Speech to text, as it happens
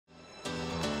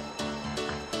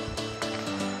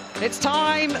It's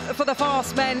time for the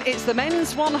fast men. It's the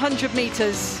men's 100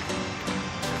 metres.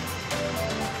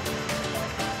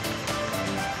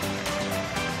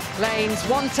 Lanes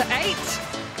 1 to 8.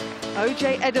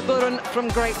 OJ Edeburen from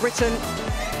Great Britain.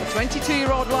 The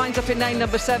 22-year-old lines up in lane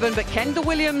number 7, but Kendall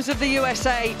Williams of the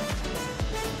USA,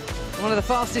 one of the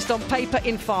fastest on paper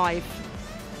in 5.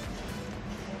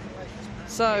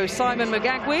 So Simon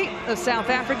Magagwi of South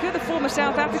Africa, the former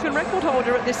South African record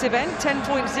holder at this event,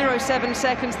 10.07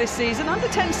 seconds this season, under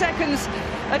 10 seconds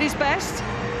at his best.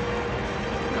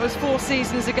 That was 4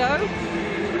 seasons ago.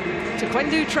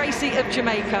 Takwendu Tracy of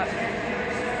Jamaica,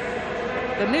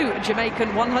 the new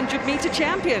Jamaican 100-metre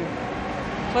champion.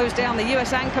 Closed down the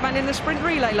US anchorman in the sprint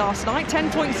relay last night,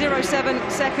 10.07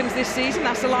 seconds this season,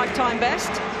 that's a lifetime best.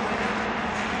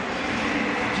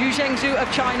 Zhu Zhengzhou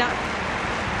of China,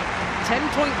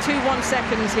 10.21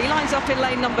 seconds. He lines up in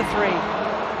lane number 3.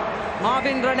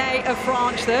 Marvin René of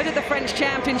France, 3rd at the French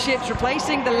Championships,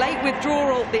 replacing the late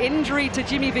withdrawal, the injury to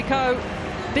Jimmy Vicaut.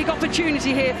 Big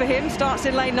opportunity here for him, starts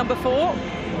in lane number 4.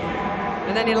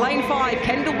 And then in lane 5,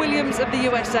 Kendall Williams of the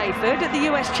USA, 3rd at the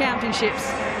US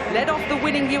Championships, led off the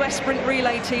winning US sprint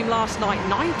relay team last night,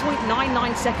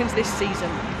 9.99 seconds this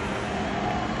season.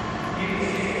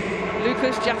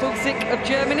 Lukas Jakubczyk of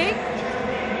Germany,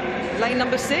 lane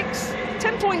number 6,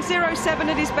 10.07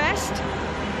 at his best.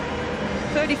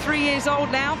 33 years old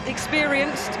now,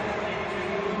 experienced.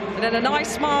 And then a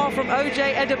nice smile from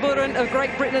OJ Edeburen of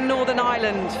Great Britain and Northern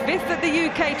Ireland. 5th at the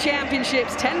UK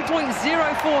Championships,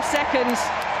 10.04 seconds.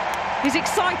 He's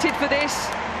excited for this.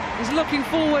 He's looking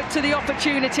forward to the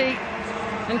opportunity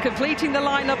and completing the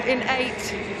lineup in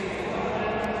 8.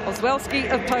 Ozwelski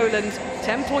of Poland,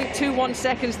 10.21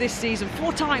 seconds this season.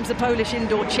 4 times the Polish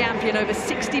indoor champion over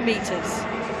 60 metres.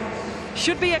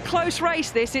 Should be a close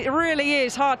race this, it really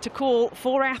is hard to call.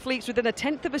 4 athletes within a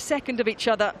 1/10 of a second of each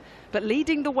other, but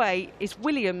leading the way is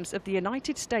Williams of the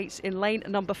United States in lane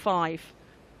number 5.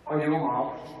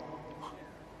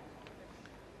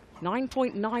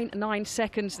 9.99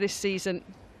 seconds this season.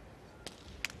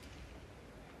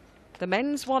 The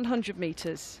men's 100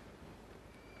 metres.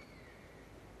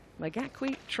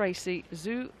 Magagwi, Tracy,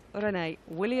 Zhu René,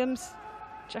 Williams,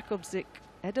 Jakubczyk,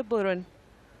 Edeburen,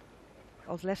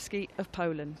 Ozlewski of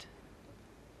Poland.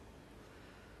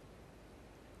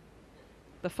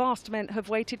 The fast men have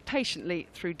waited patiently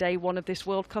through day 1 of this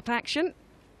World Cup action.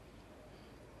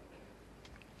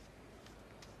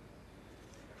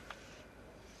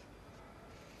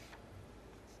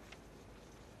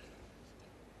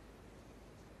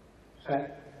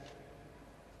 Set.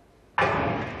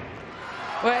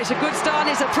 Well, it's a good start.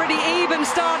 It's a pretty even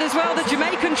start as well. The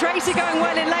Jamaican Tracy going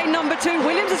well in lane number 2.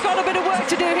 Williams has got a bit of work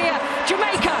to do here.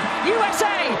 Jamaica,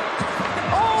 USA.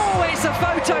 Oh, it's a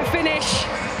photo finish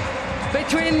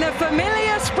between the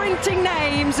familiar sprinting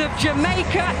names of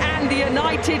Jamaica and the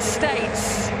United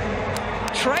States.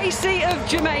 Tracy of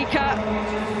Jamaica.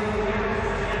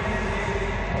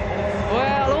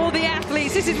 Well, all the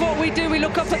athletes, this is what we do. We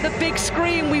look up at the big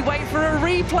screen. We wait for a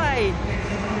replay.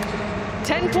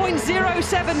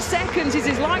 10.07 seconds is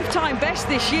his lifetime best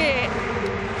this year.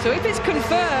 So if it's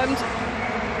confirmed,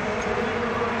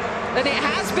 then it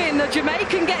has been. The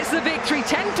Jamaican gets the victory.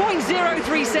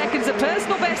 10.03 seconds, a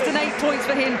personal best and 8 points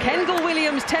for him. Kendall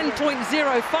Williams,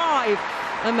 10.05.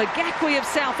 And Magagwi of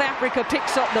South Africa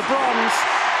picks up the bronze.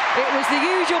 It was the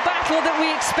usual battle that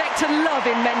we expect to love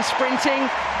in men's sprinting.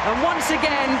 And once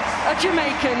again, a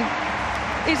Jamaican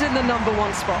is in the number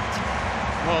 1 spot.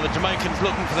 Well, the Jamaicans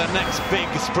looking for their next big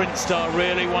sprint star,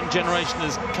 really. One generation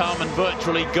has come and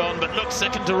virtually gone, but look,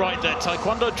 second to right there.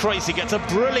 Taekwondo Tracy gets a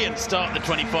brilliant start, the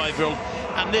 25-year-old,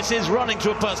 and this is running to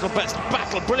a personal best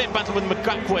battle. Brilliant battle with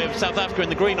Magagwi of South Africa in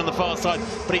the green on the far side,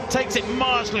 but he takes it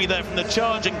marginally there from the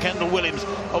charging Kendall Williams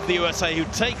of the USA, who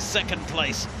takes second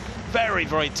place. Very,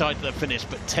 very tight at the finish,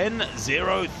 but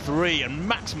 10.03 and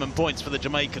maximum points for the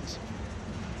Jamaicans.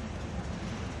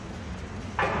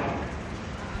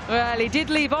 Well, he did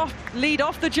lead off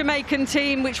the Jamaican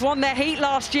team, which won their heat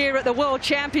last year at the World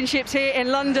Championships here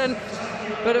in London.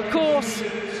 But of course,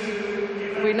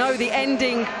 we know the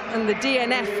ending and the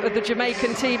DNF of the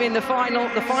Jamaican team in the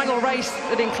final race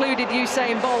that included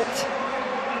Usain Bolt.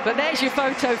 But there's your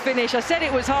photo finish. I said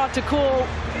it was hard to call,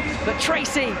 but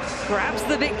Tracy grabs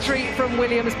the victory from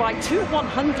Williams by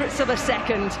 2/100ths of a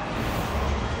second.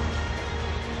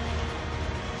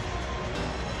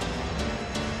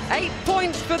 8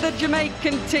 points for the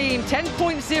Jamaican team,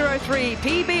 10.03,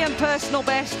 PB and personal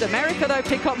best. America, though,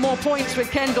 pick up more points with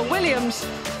Kendall Williams.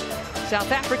 South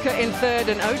Africa in 3rd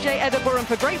and OJ Edeburen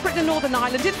for Great Britain and Northern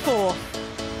Ireland in 4th.